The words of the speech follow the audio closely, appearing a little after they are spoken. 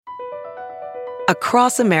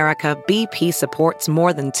Across America, BP supports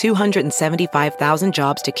more than 275,000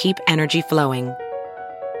 jobs to keep energy flowing.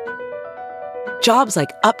 Jobs like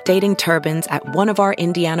updating turbines at one of our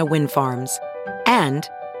Indiana wind farms and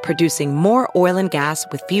producing more oil and gas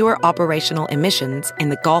with fewer operational emissions in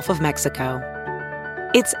the Gulf of Mexico.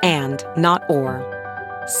 It's and, not or.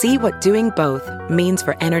 See what doing both means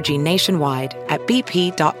for energy nationwide at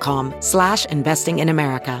bp.com/investing in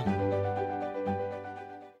America.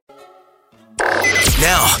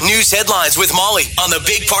 Now, news headlines with Molly on the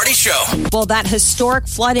Big Party Show. Well, that historic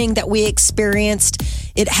flooding that we experienced,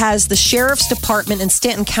 it has the Sheriff's Department in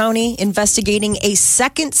Stanton County investigating a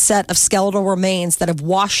second set of skeletal remains that have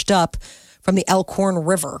washed up from the Elkhorn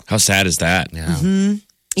River. How sad is that? Yeah. Mm-hmm.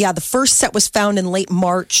 Yeah, the first set was found in late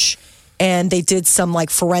March, and they did some like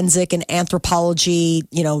forensic and anthropology,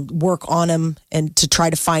 work on them and to try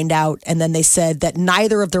to find out. And then they said that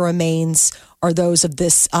neither of the remains are those of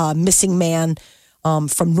this missing man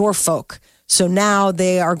from Norfolk. So now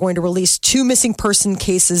they are going to release 2 missing person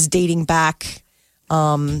cases dating back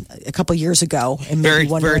a couple years ago. And very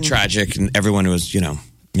tragic. And everyone who was,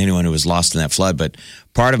 anyone who was lost in that flood. But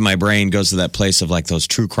part of my brain goes to that place of like those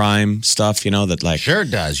true crime stuff, that like. Sure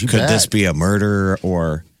does. You could bet. this be a murder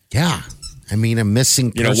or. Yeah. I mean, a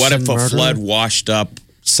missing person. What if a murder? flood washed up,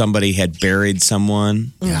 somebody had buried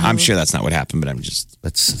someone? Mm-hmm. I'm sure that's not what happened,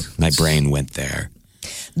 but my brain went there.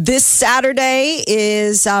 This Saturday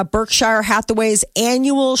is Berkshire Hathaway's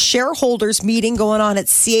annual shareholders meeting going on at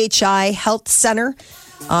CHI Health Center.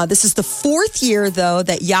 This is the 4th year, though,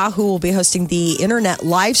 that Yahoo will be hosting the internet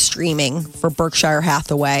live streaming for Berkshire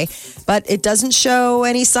Hathaway. But it doesn't show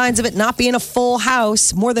any signs of it not being a full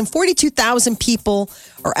house. More than 42,000 people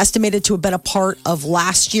are estimated to have been a part of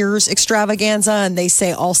last year's extravaganza. And they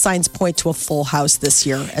say all signs point to a full house this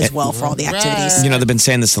year as well for all the activities. They've been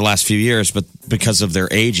saying this the last few years, but because of their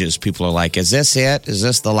ages, people are like, is this it? Is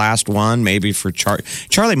this the last one? Maybe for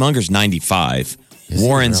Charlie Munger's 95.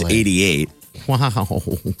 Warren's really? 88. Wow.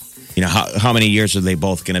 How many years are they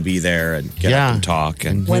both going to be there and get up and talk?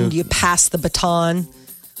 And when do you pass the baton?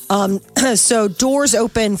 So doors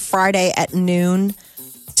open Friday at noon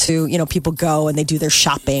to, people go and they do their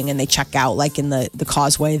shopping and they check out like in the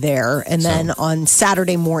causeway there. And then on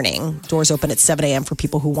Saturday morning, doors open at 7 a.m. for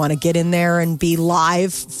people who want to get in there and be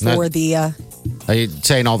live for the... Are you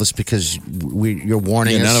saying all this because you're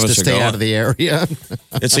warning us to stay out of the area?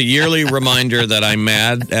 It's a yearly reminder that I'm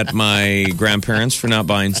mad at my grandparents for not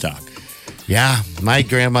buying stock. Yeah, my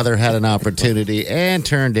grandmother had an opportunity and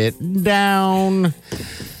turned it down.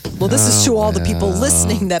 Well, this is to all the people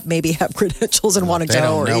listening that maybe have credentials and want to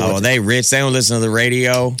go. They rich. They don't listen to the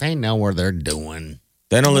radio. They know what they're doing.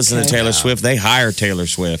 They don't listen to Taylor Swift. They hire Taylor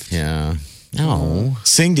Swift. Yeah. Oh.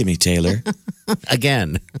 Sing to me, Taylor.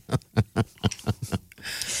 Again.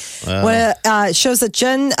 Well, it shows that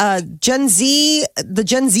the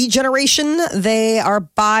Gen Z generation, they are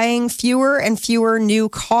buying fewer and fewer new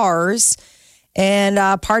cars. And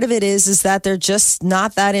part of it is that they're just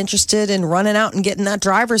not that interested in running out and getting that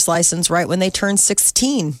driver's license right when they turn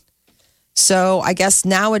 16. So I guess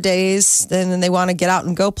nowadays, then they want to get out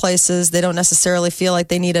and go places. They don't necessarily feel like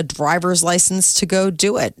they need a driver's license to go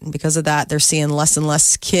do it. And because of that, they're seeing less and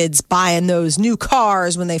less kids buying those new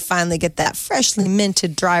cars when they finally get that freshly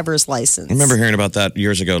minted driver's license. I remember hearing about that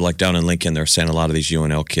years ago, like down in Lincoln. They're saying a lot of these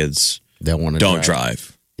UNL kids don't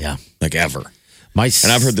drive. Yeah. Like ever.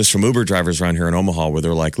 And I've heard this from Uber drivers around here in Omaha where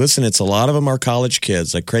they're like, listen, it's a lot of them are college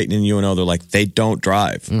kids, like Creighton and UNO. They're like, they don't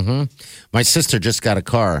drive. Mm-hmm. My sister just got a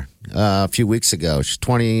car a few weeks ago. She's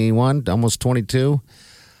 21, almost 22.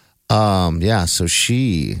 So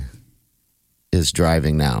she is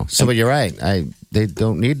driving now. So, but you're right. They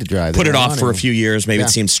don't need to drive. Put it off for a few years. Maybe it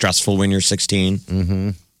seems stressful when you're 16. Mm-hmm.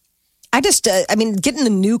 I just, getting a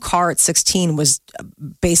new car at 16 was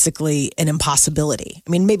basically an impossibility. I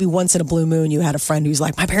mean, maybe once in a blue moon, you had a friend who's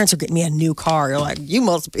like, my parents are getting me a new car. You're like, you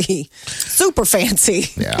must be super fancy.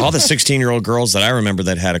 Yeah. All the 16-year-old girls that I remember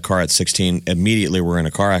that had a car at 16 immediately were in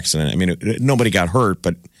a car accident. I mean, nobody got hurt,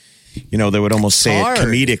 but, they would almost say it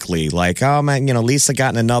comedically, like, oh, man, Lisa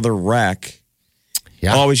got in another wreck.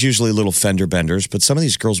 Yeah. Always usually little fender benders, but some of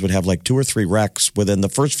these girls would have like 2 or 3 wrecks within the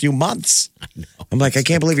first few months. I'm like, I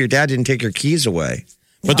can't believe your dad didn't take your keys away.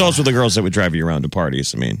 But those were the girls that would drive you around to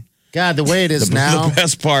parties. I mean, God, the way it is now. The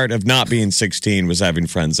best part of not being 16 was having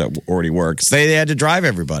friends that already worked. They had to drive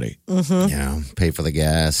everybody. Mm-hmm. Yeah, pay for the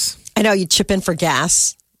gas. I know you chip in for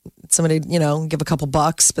gas. Somebody, give a couple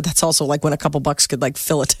bucks, but that's also like when a couple bucks could like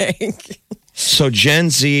fill a tank. So Gen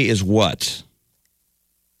Z is what?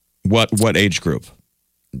 What age group?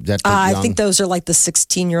 I think those are like the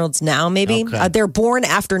 16-year-olds now, maybe. Okay. They're born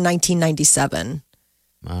after 1997.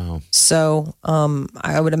 Wow. So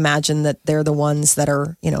I would imagine that they're the ones that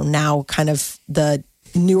are, now kind of the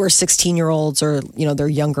newer 16-year-olds or, their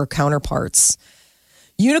younger counterparts.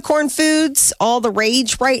 Unicorn foods, all the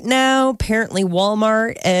rage right now. Apparently,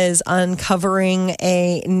 Walmart is uncovering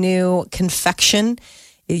a new confection.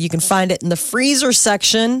 You can find it in the freezer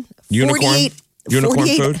section. Unicorn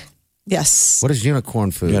food? Yes. What is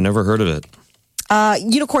unicorn food? Yeah, never heard of it.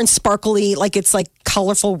 Unicorn sparkly, like it's like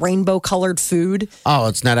colorful rainbow colored food. Oh,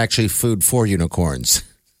 it's not actually food for unicorns.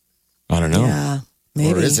 I don't know. Yeah,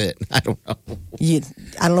 maybe. Or is it? I don't know. I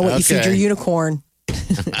don't know what you feed your unicorn.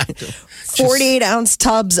 48-ounce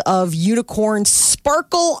tubs of unicorn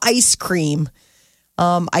sparkle ice cream.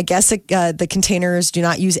 I guess the containers do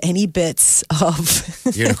not use any bits of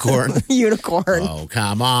unicorn. Oh,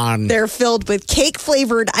 come on. They're filled with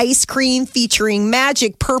cake-flavored ice cream featuring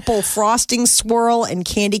magic purple frosting swirl and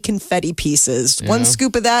candy confetti pieces. Yeah. One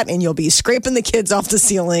scoop of that, and you'll be scraping the kids off the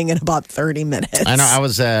ceiling in about 30 minutes. I know. I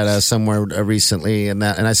was at somewhere recently, and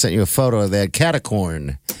I sent you a photo of that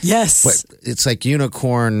catacorn. Yes. But it's like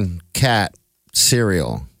unicorn cat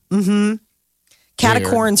cereal. Mm-hmm.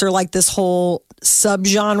 Catacorns are like this whole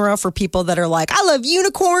subgenre for people that are like, I love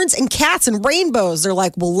unicorns and cats and rainbows. They're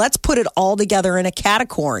like, well, let's put it all together in a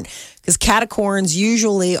catacorn. Because catacorns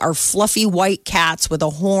usually are fluffy white cats with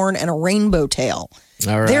a horn and a rainbow tail.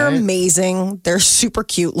 All right. They're amazing. They're super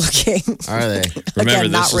cute looking. Are they? Remember,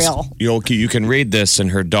 Again, not real. You can read this in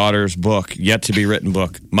her daughter's book, yet to be written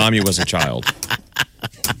book, Mommy Was a Child.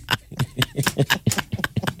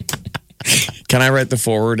 Can I write the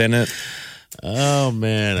forward in it? Oh,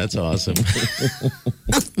 man, that's awesome.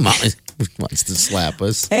 Mommy wants to slap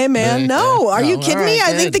us. Hey, man, no. Are you kidding me?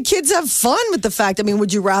 I think good. the kids have fun with the fact. I mean,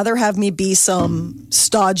 would you rather have me be some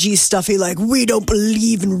stodgy, stuffy, like, we don't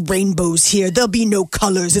believe in rainbows here. There'll be no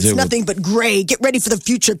colors. It's nothing but gray. Get ready for the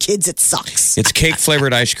future, kids. It sucks. It's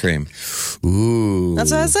cake-flavored ice cream. Ooh.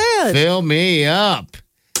 That's what I said. Fill me up.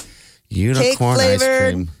 Unicorn ice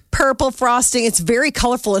cream. Purple frosting. It's very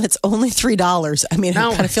colorful and it's only $3. I mean,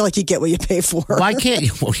 I kind of feel like you get what you pay for. Why can't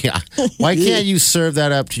you? Well, yeah. Why can't you serve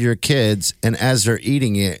that up to your kids and as they're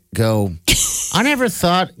eating it, go, I never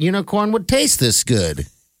thought unicorn would taste this good.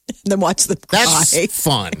 Then watch them cry. That's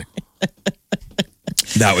fun.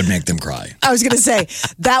 That would make them cry. I was going to say,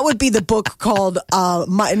 that would be the book called,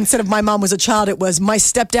 instead of My Mom Was a Child, it was My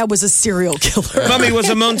Stepdad Was a Serial Killer. Mommy was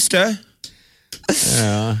a monster.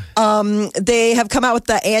 Yeah. They have come out with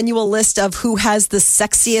the annual list of who has the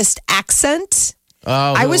sexiest accent.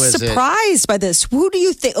 Oh, I was surprised by this. Who do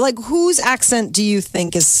you think, like, whose accent do you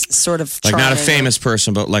think is sort of like charming? not a famous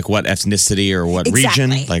person, but like what ethnicity or what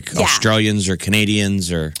region? Like Australians or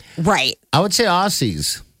Canadians or right. I would say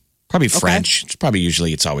Aussies. Probably French.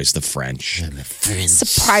 It's always the French.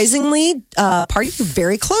 Surprisingly, part of you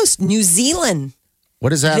very close. New Zealand.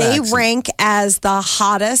 What is that? They accent? rank as the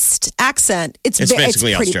hottest accent. It's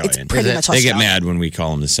basically Australian. It's pretty much Australian. They get mad when we call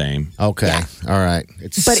them the same. Okay. Yeah. All right.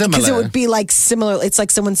 It's but similar. because it would be like similar. It's like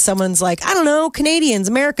someone's like, I don't know, Canadians,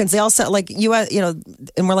 Americans. They all sound like US,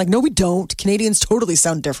 and we're like, no, we don't. Canadians totally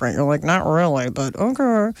sound different. You're like, not really, but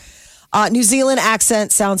okay. New Zealand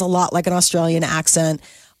accent sounds a lot like an Australian accent.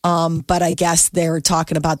 But I guess they're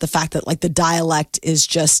talking about the fact that like the dialect is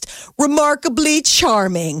just remarkably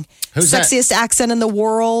charming. Who's Sexiest accent in the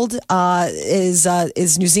world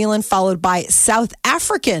is New Zealand, followed by South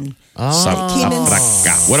African. South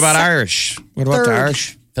Africa. What about Irish? What about the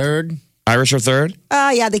Irish? Third? Irish or third?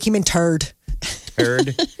 Yeah, they came in turd.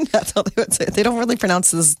 Third? That's how they would say it. They don't really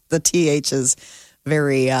pronounce the THs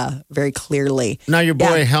very very clearly. Now your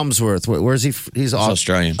boy Helmsworth, where's he? He's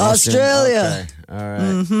Australian. Australia. Okay. All right.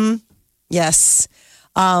 Mm-hmm. Yes.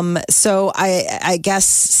 So I guess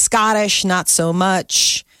Scottish, not so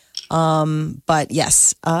much. But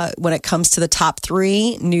yes, when it comes to the top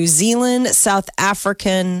three, New Zealand, South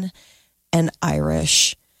African, and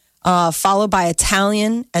Irish. Followed by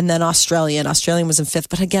Italian and then Australian. Australian was in fifth.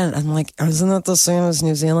 But again, I'm like, isn't that the same as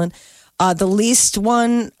New Zealand? The least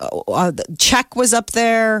one, Czech was up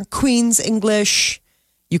there, Queen's English,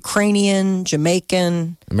 Ukrainian,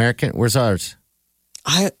 Jamaican. American, where's ours?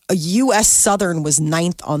 U.S. Southern was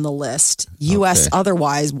ninth on the list. U.S.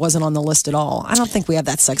 otherwise wasn't on the list at all. I don't think we have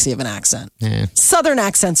that sexy of an accent. Yeah. Southern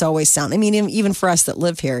accents always sound, I mean, even for us that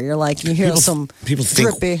live here, you're like, you hear some people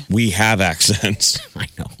drippy. think we have accents. I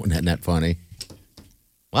know, isn't that funny?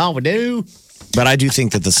 Well, we do. But I do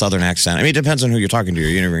think that the Southern accent, I mean, it depends on who you're talking to.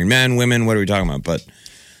 You're interviewing men, women, what are we talking about? But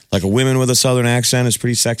like a woman with a Southern accent is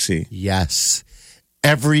pretty sexy. Yes.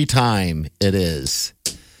 Every time it is.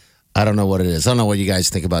 I don't know what it is. I don't know what you guys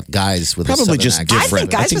think about guys with Probably a just Southern accent. I different.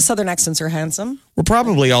 think guys I think- with Southern accents are handsome. We're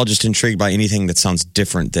probably all just intrigued by anything that sounds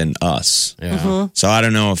different than us. Yeah. So I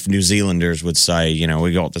don't know if New Zealanders would say,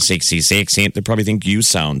 we got the sexy accent. They probably think you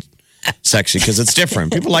sound sexy because it's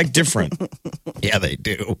different. People like different. Yeah, they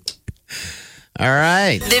do. All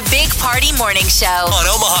right. The Big Party Morning Show. On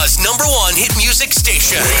Omaha's #1 hit music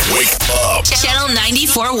station. Wake up. Channel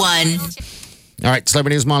 94.1. All right,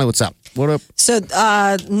 Celebrity News, Molly, what's up? What up? So,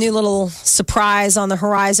 new little surprise on the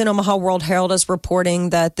horizon. Omaha World Herald is reporting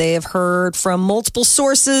that they have heard from multiple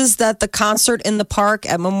sources that the concert in the park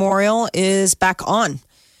at Memorial is back on.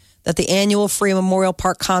 That the annual free Memorial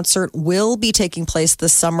Park concert will be taking place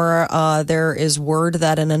this summer. There is word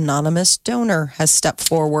that an anonymous donor has stepped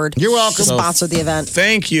forward. You're welcome. To sponsor the event.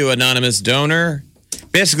 Thank you, anonymous donor.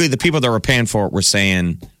 Basically, the people that were paying for it were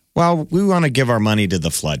saying, well, we want to give our money to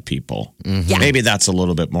the flood people. Yeah. Maybe that's a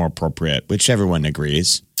little bit more appropriate, which everyone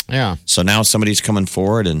agrees. Yeah. So now somebody's coming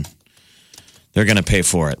forward and they're going to pay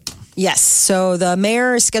for it. Yes. So the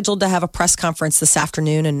mayor is scheduled to have a press conference this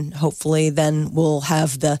afternoon, and hopefully then we'll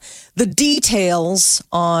have the details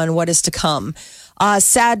on what is to come.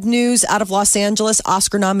 Sad news out of Los Angeles.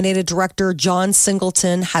 Oscar-nominated director John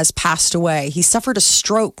Singleton has passed away. He suffered a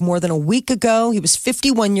stroke more than a week ago. He was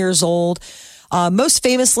 51 years old. Most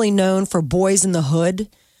famously known for Boys in the Hood.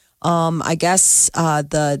 I guess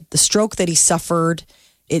the stroke that he suffered,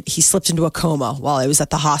 he slipped into a coma while he was at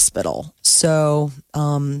the hospital. So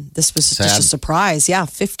this was Sad. just a surprise. Yeah,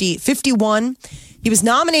 51. He was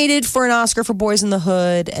nominated for an Oscar for Boys in the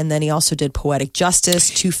Hood, and then he also did Poetic Justice,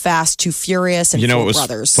 Too Fast, Too Furious, and What Four was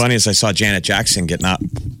Brothers. funny is I saw Janet Jackson get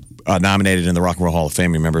nominated in the Rock and Roll Hall of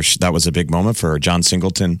Fame. Remember, that was a big moment for her. John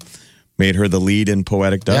Singleton made her the lead in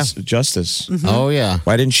Poetic Justice. Mm-hmm. Oh, yeah.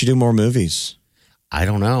 Why didn't she do more movies? I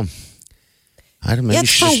don't know. Maybe Yeah,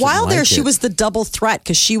 she for a just while didn't there, like she it. was the double threat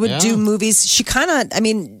because she would do movies. She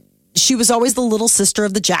she was always the little sister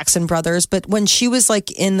of the Jackson brothers. But when she was like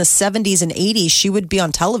in the 70s and 80s, she would be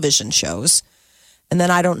on television shows. And then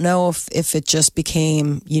I don't know if it just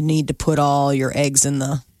became you need to put all your eggs in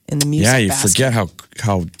the music Yeah, you basket. forget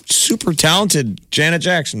how super talented Janet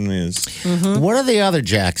Jackson is. Mm-hmm. What are the other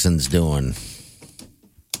Jacksons doing?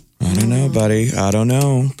 I don't know, buddy. I don't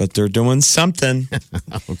know, but they're doing something.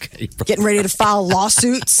 Okay. Getting ready to file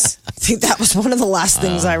lawsuits. I think that was one of the last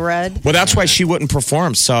things I read. Well, that's why she wouldn't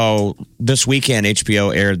perform. So this weekend,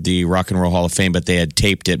 HBO aired the Rock and Roll Hall of Fame, but they had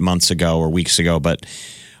taped it months ago or weeks ago. But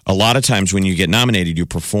a lot of times when you get nominated, you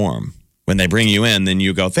perform. When they bring you in, then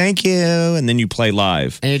you go, thank you, and then you play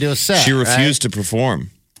live. And you do a set, She refused to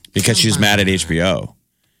perform because she's mad at HBO.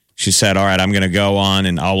 She said, all right, I'm going to go on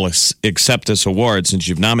and I'll accept this award since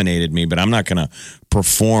you've nominated me, but I'm not going to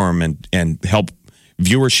perform and help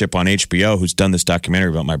viewership on HBO who's done this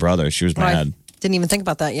documentary about my brother. She was I mad. didn't even think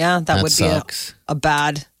about that. Yeah, that would sucks. be a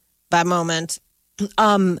bad moment.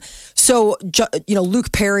 So,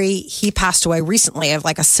 Luke Perry, he passed away recently of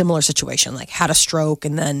like a similar situation, like had a stroke.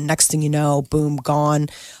 And then next thing you know, boom, gone.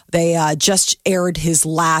 They just aired his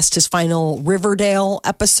final Riverdale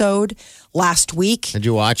episode last week. Did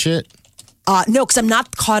you watch it? No, because I'm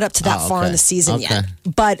not caught up to that far okay. in the season Okay. yet.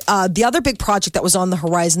 But the other big project that was on the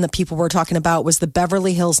horizon that people were talking about was the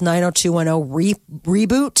Beverly Hills 90210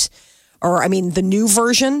 reboot, the new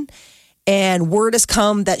version. And word has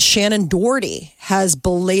come that Shannon Doherty has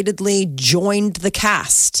belatedly joined the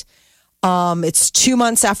cast. It's 2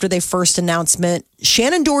 months after their first announcement.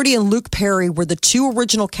 Shannon Doherty and Luke Perry were the two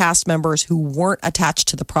original cast members who weren't attached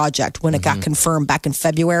to the project when it got confirmed back in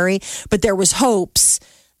February. But there was hopes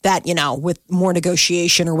that, with more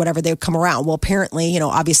negotiation or whatever, they would come around. Well, apparently,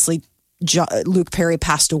 obviously Luke Perry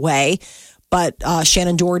passed away. But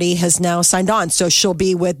Shannon Doherty has now signed on. So she'll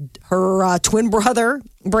be with her twin brother,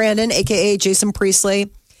 Brandon, a.k.a. Jason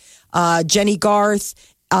Priestley, Jenny Garth,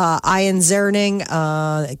 Ian Zerning,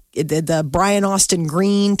 the Brian Austin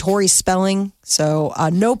Green, Tori Spelling. So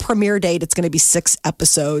no premiere date. It's going to be 6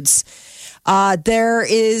 episodes. There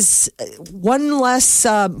is one less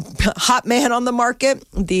hot man on the market.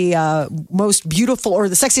 The most beautiful or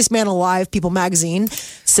the sexiest man alive, People magazine,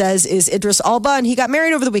 says is Idris Elba. And he got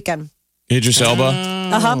married over the weekend. Idris Elba,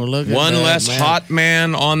 Look at one that, less man. hot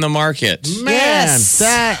man on the market. Man, Yes.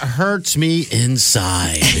 that hurts me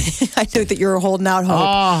inside. I know that you're holding out hope.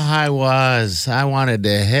 I was. I wanted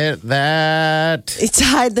to hit that. It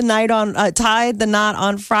tied the knot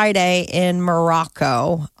on Friday in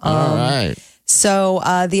Morocco. All right. So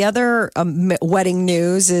the other wedding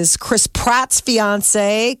news is Chris Pratt's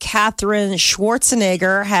fiance, Katherine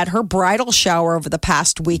Schwarzenegger, had her bridal shower over the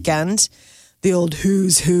past weekend. the old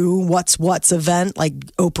who's who, what's event. Like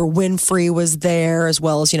Oprah Winfrey was there, as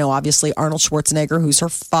well as, obviously Arnold Schwarzenegger, who's her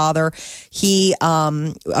father. He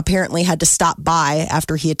apparently had to stop by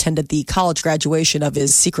after he attended the college graduation of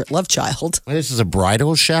his secret love child. This is a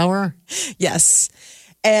bridal shower? Yes.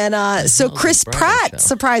 And so Chris Pratt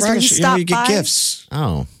surprised her. He stopped you get by. gifts.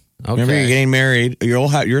 Oh, okay. Remember, you're getting married.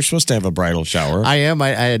 You're supposed to have a bridal shower. I am. I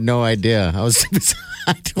had no idea.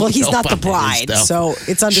 Well, he's not the bride, so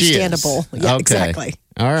it's understandable. Yeah, okay. Exactly.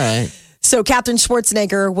 All right. So Catherine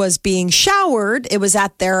Schwarzenegger was being showered. It was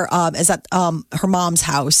at her mom's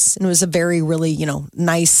house, and it was a very, really,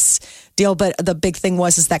 nice deal. But the big thing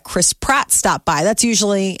is that Chris Pratt stopped by. That's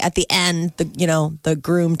usually at the end. The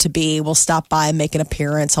groom to be will stop by, make an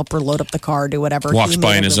appearance, help her load up the car, do whatever. Walks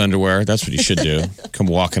by in his underwear. That's what you should do. Come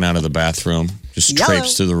walking out of the bathroom, just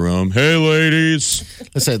traipse through the room. Hey, ladies.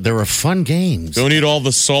 Listen, there were fun games. Don't eat all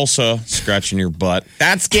the salsa scratching your butt.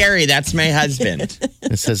 That's Gary. That's my husband.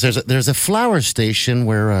 It says there's a flower station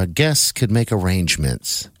where guests could make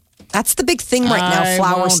arrangements. That's the big thing right now.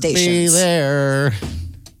 Flower stations. Be there.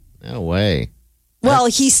 No way. Well,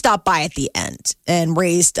 he stopped by at the end and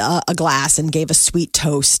raised a glass and gave a sweet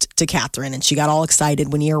toast to Catherine. And she got all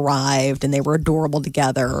excited when he arrived, and they were adorable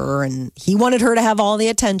together. And he wanted her to have all the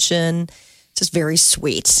attention. Just very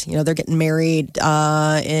sweet. They're getting married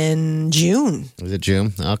in June. Is it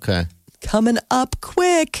June? Okay. Coming up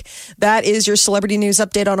quick. That is your celebrity news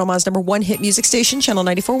update on Omaha's #1 hit music station, Channel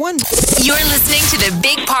 94.1. You're listening to the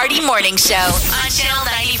Big Party Morning Show on Channel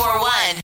 94.1.